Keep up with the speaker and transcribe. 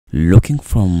looking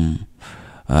from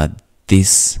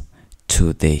this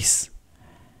to this.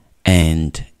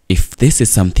 And if this is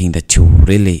something that you're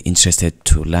really interested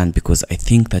to learn, because I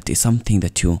think that is something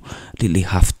that you really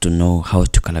have to know how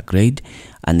to color grade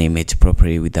an image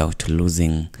properly without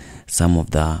losing some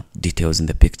of the details in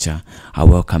the picture, I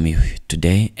welcome you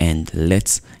today, and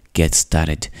let's get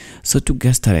started. So to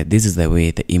get started, this is the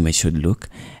way the image should look,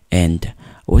 and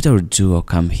what I will do, I'll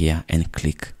come here and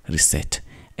click reset,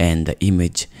 and the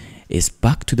image is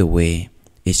back to the way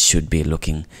it should be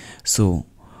looking. So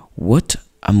what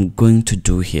I'm going to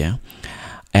do here,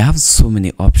 I have so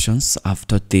many options. I've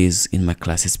taught these in my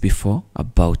classes before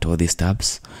about all these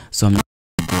tabs, so I'm not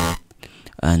going to go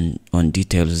and on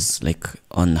details like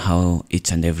on how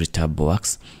each and every tab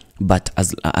works, but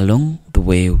as along the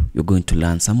way you're going to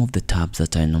learn some of the tabs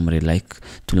that I normally like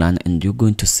to learn, and you're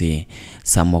going to see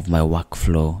some of my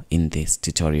workflow in this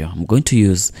tutorial. I'm going to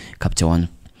use Capture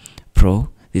Pro.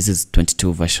 This is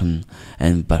 22 version,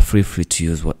 and but feel free to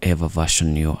use whatever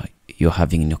version you're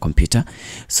having in your computer.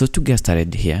 So to get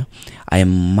started here, I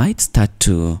might start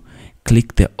to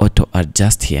click the auto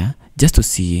adjust here just to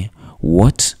see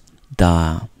what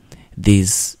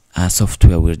this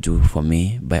software will do for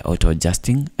me by auto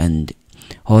adjusting. And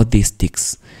all these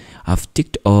ticks, I've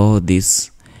ticked all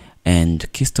these,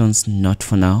 and keystones not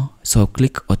for now, so I'll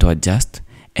click auto adjust,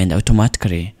 and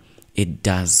automatically it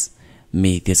does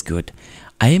me this good.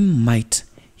 I might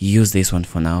use this one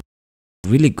for now,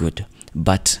 really good,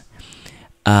 but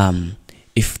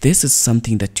if this is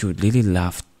something that you really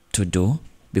love to do,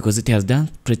 because it has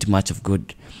done pretty much of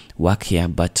good work here,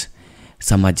 but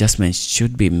some adjustments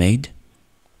should be made.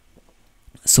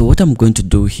 So what I'm going to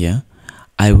do here,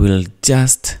 I will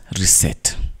just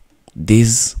reset.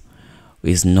 This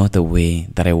is not the way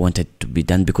that I wanted to be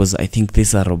done, because I think this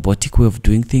is a robotic way of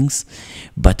doing things,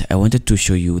 but I wanted to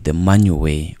show you the manual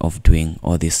way of doing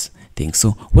all these things.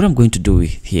 So what I'm going to do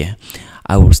with here,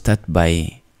 I will start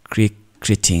by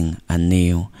creating a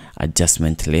new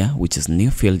adjustment layer, which is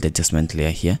new field adjustment layer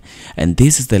here, and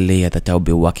this is the layer that I'll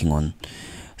be working on.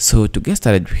 So to get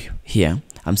started here,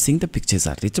 I'm seeing the picture is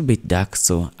a little bit dark,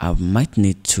 so I might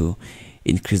need to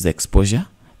increase the exposure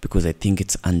because I think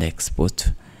it's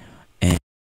underexposed, and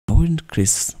I will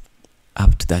increase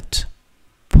up to that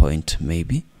point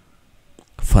maybe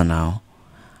for now.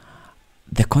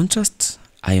 The contrast,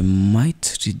 I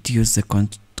might reduce the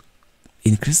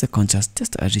increase the contrast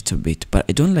just a little bit, but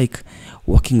I don't like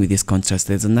working with this contrast.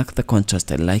 There's another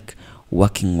contrast I like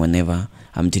working whenever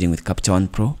I'm dealing with Capture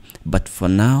Pro, but for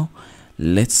now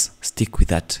let's stick with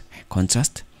that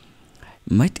contrast.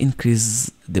 Might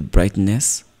increase the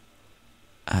brightness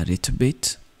a little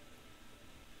bit.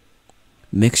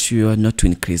 Make sure not to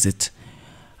increase it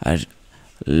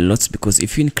lots, because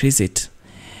if you increase it,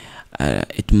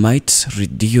 it might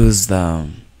reduce the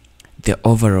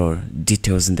overall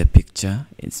details in the picture,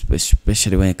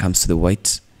 especially when it comes to the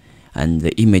white, and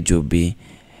the image will be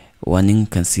warning. You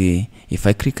can see if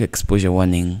I click exposure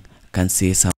warning, I can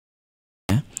see some.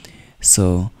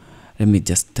 So let me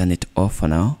just turn it off for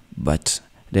now, but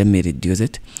let me reduce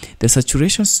it. The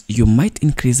saturations, you might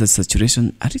increase the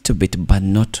saturation a little bit, but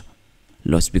not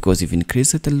lots, because if you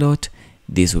increase it a lot,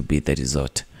 this will be the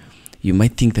result. You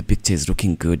might think the picture is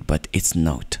looking good, but it's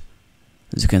not.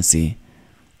 As you can see,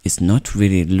 it's not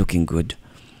really looking good.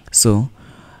 So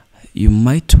you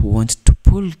might want to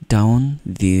pull down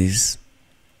this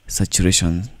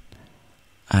saturation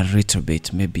a little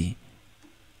bit, maybe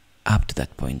up to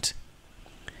that point.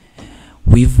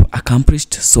 We've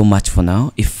accomplished so much for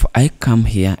now. If I come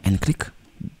here and click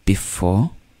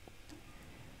before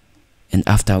and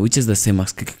after, which is the same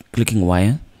as clicking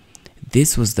wire,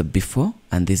 this was the before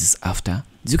and this is after.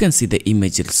 As you can see, the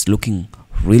image is looking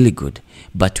really good,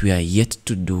 but we are yet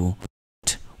to do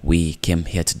what we came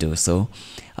here to do. So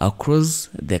I'll close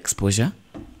the exposure,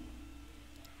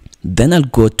 then I'll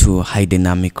go to high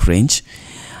dynamic range.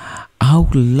 I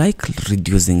would like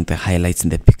reducing the highlights in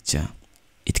the picture.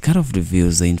 It kind of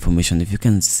reveals the information. If you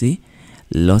can see,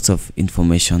 lots of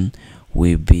information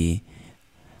will be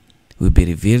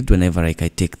revealed whenever I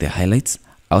take the highlights.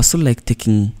 I also like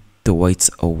taking the whites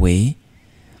away.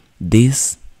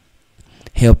 This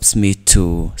helps me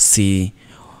to see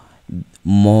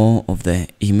more of the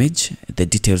image, the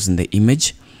details in the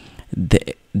image.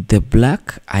 The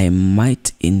black, I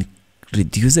might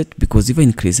reduce it, because if I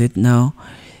increase it now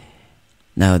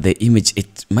the image,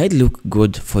 it might look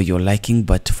good for your liking,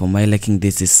 but for my liking,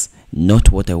 this is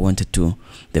not what I wanted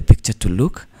the picture to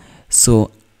look.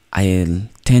 So I'll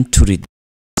tend to reduce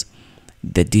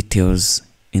the details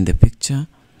in the picture,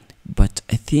 but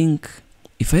I think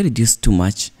if I reduce too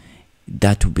much,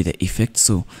 that will be the effect.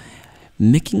 So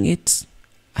making it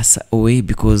as a way,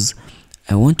 because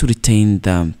I want to retain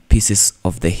the pieces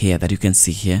of the hair that you can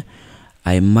see here.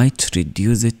 I might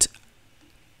reduce it.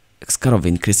 It's kind of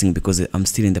increasing because I'm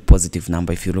still in the positive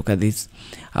number. If you look at this,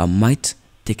 I might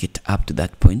take it up to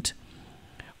that point.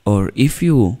 Or if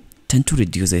you tend to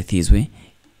reduce it this way,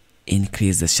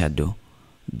 increase the shadow.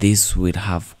 This will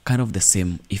have kind of the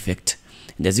same effect.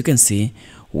 And as you can see,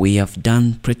 we have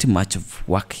done pretty much of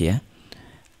work here,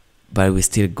 but we're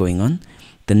still going on.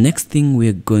 The next thing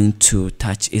we're going to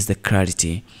touch is the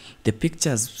clarity. The picture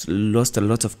has lost a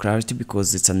lot of clarity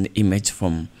because it's an image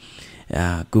from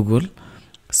Google.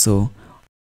 So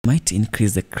I might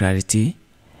increase the clarity.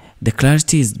 The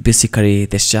clarity is basically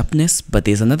the sharpness, but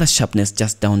there's another sharpness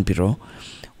just down below,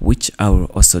 which I will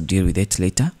also deal with it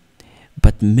later.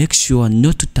 But make sure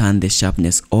not to turn the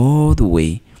sharpness all the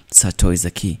way. Subtle is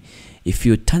the key. If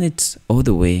you turn it all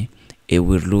the way, it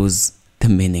will lose the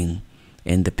meaning,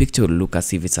 and the picture will look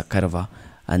as if it's a kind of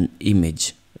an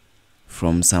image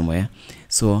from somewhere.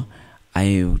 So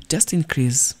I will just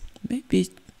increase maybe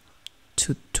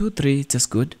to 2-3, just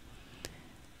good.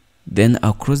 Then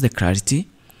I'll cross the clarity.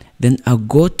 Then I'll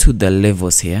go to the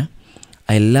levels here.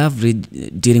 I love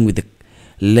dealing with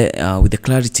the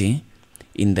clarity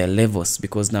in the levels,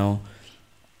 because now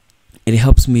it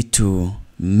helps me to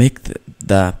make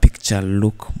the picture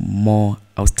look more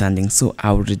outstanding. So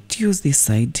I'll reduce this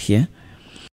side here,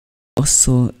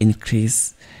 also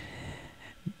increase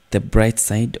the bright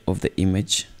side of the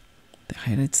image, the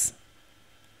highlights.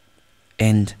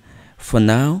 And for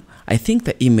now, I think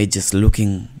the image is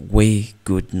looking way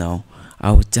good now.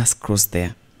 I'll just cross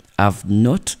there. I've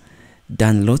not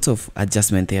done lots of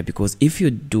adjustment there, because if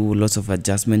you do lots of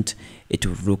adjustment, it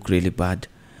will look really bad.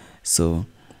 So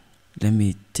let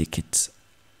me take it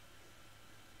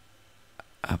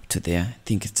up to there. I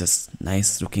think it's just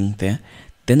nice looking there.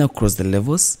 Then I'll cross the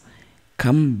levels.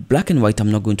 Come black and white,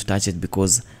 I'm not going to touch it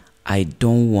because I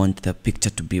don't want the picture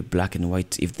to be black and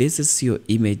white. If this is your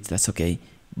image, that's okay,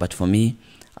 but for me,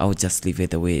 I'll just leave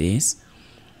it the way it is,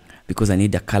 because I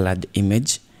need a colored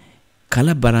image.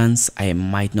 Color balance, I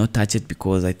might not touch it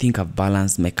because I think I've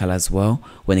balanced my colors well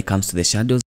when it comes to the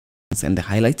shadows and the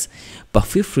highlights. But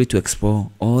feel free to explore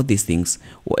all these things,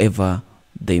 whatever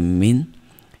they mean.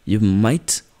 You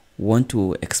might want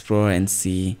to explore and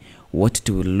see what it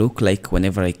will look like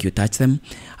whenever you touch them.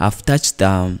 I've touched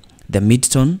the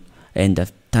mid-tone and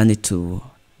I've turned it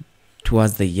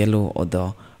towards the yellow or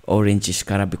the orangish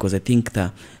color, because I think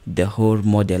the whole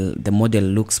model, the model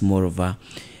looks more of a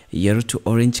yellow to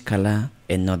orange color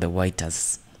and not the white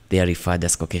as they are referred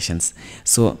as Caucasians.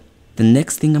 So the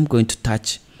next thing I'm going to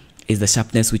touch is the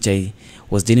sharpness, which I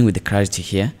was dealing with the clarity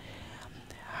here.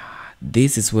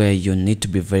 This is where you need to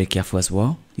be very careful as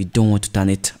well. You don't want to turn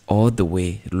it all the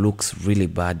way. It looks really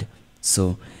bad.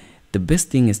 So the best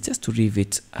thing is just to leave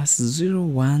it as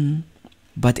 0.1,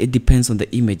 but it depends on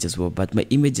the image as well. But my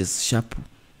image is sharp,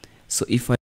 so it's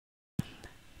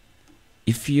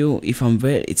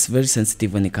very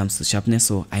sensitive when it comes to sharpness,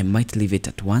 so I might leave it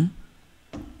at 1.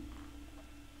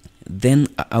 Then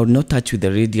I will not touch with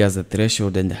the radius, the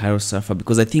threshold, and the higher surfer,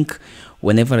 because I think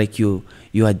whenever like you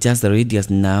adjust the radius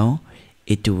now,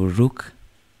 it will look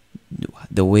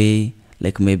the way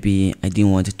like maybe I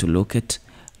didn't want it to look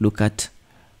at.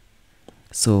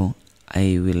 So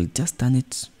I will just turn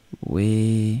it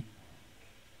way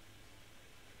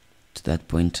to that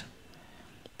point.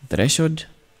 The threshold,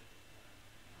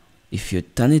 if you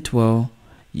turn it well,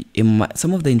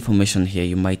 some of the information here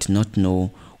you might not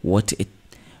know what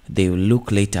they will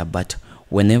look later, but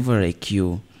whenever like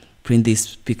you print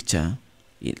this picture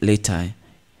later,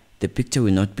 the picture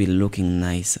will not be looking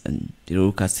nice and it will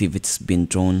look as if it's been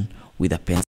drawn with a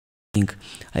pencil. I think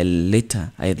I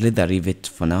rather leave it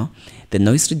for now. The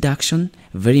noise reduction,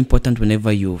 very important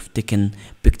whenever you've taken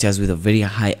pictures with a very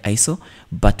high ISO,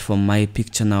 but for my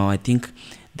picture now, I think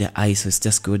the ISO is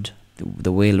just good.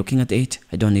 The way looking at it,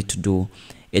 I don't need to do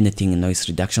anything in noise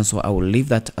reduction, so I will leave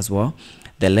that as well.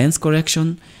 The lens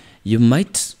correction, you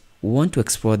might want to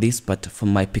explore this, but for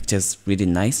my picture is really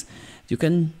nice. You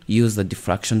can use the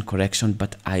diffraction correction,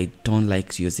 but I don't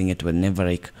like using it whenever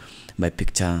like my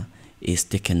picture is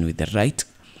taken with the right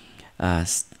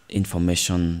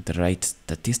information, the right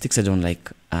statistics. I don't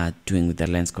like doing with the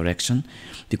lens correction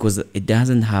because it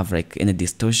doesn't have like any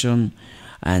distortion.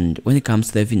 And when it comes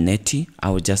to the vignette,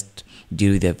 I will just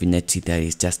deal with the vignette that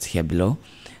is just here below.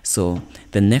 So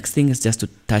the next thing is just to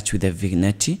touch with the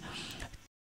vignette.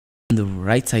 On the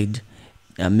right side,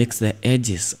 makes the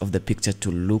edges of the picture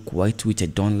to look white, which I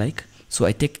don't like. So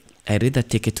I rather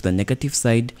take it to the negative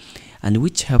side, and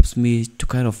which helps me to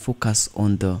kind of focus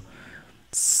on the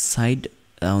side,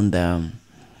 on the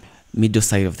middle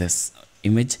side of this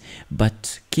image,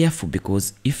 but careful,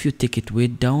 because if you take it way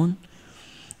down,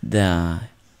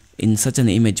 in such an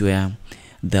image where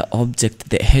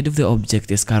the head of the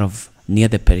object is kind of near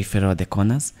the peripheral, the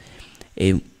corners,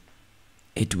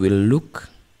 it will look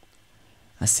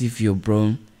as if you're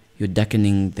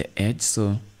darkening the edge.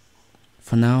 So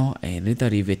for now, I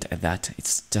leave it at that.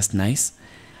 It's just nice.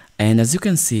 And as you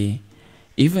can see,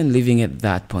 even leaving at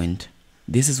that point,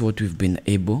 this is what we've been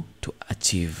able to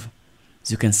achieve.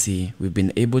 As you can see, we've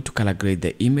been able to color grade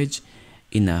the image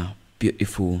in a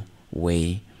beautiful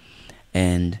way.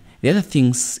 And the other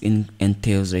things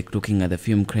entails like looking at the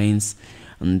film grains,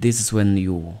 and this is when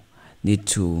you need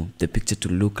the picture to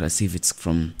look as if it's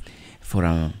for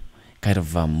a kind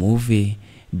of a movie.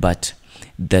 But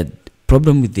the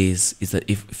problem with this is that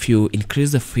if you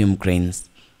increase the film grains,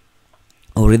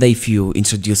 or rather if you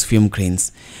introduce film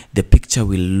grains, the picture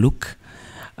will look,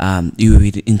 you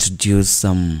will introduce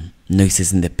some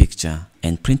noises in the picture,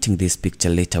 and printing this picture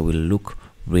later will look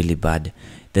really bad.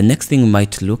 The next thing we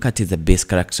might look at is the base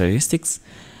characteristics,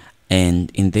 and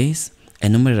in this I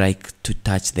normally like to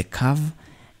touch the curve,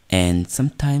 and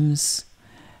sometimes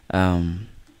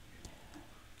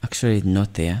actually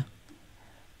not there,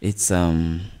 it's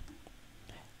in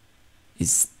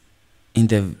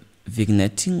the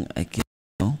vignetting, I guess.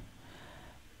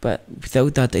 But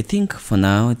without that, I think for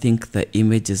now, I think the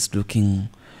image is looking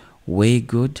way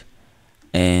good,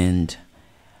 and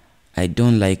I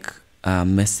don't like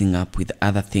messing up with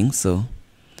other things. So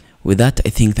with that, I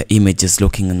think the image is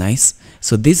looking nice.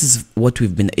 So this is what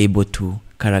we've been able to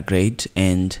color grade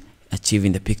and achieve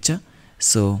in the picture.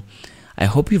 So I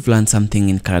hope you've learned something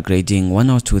in color grading, one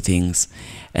or two things,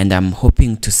 and I'm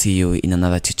hoping to see you in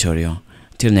another tutorial.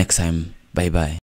 Till next time, bye bye.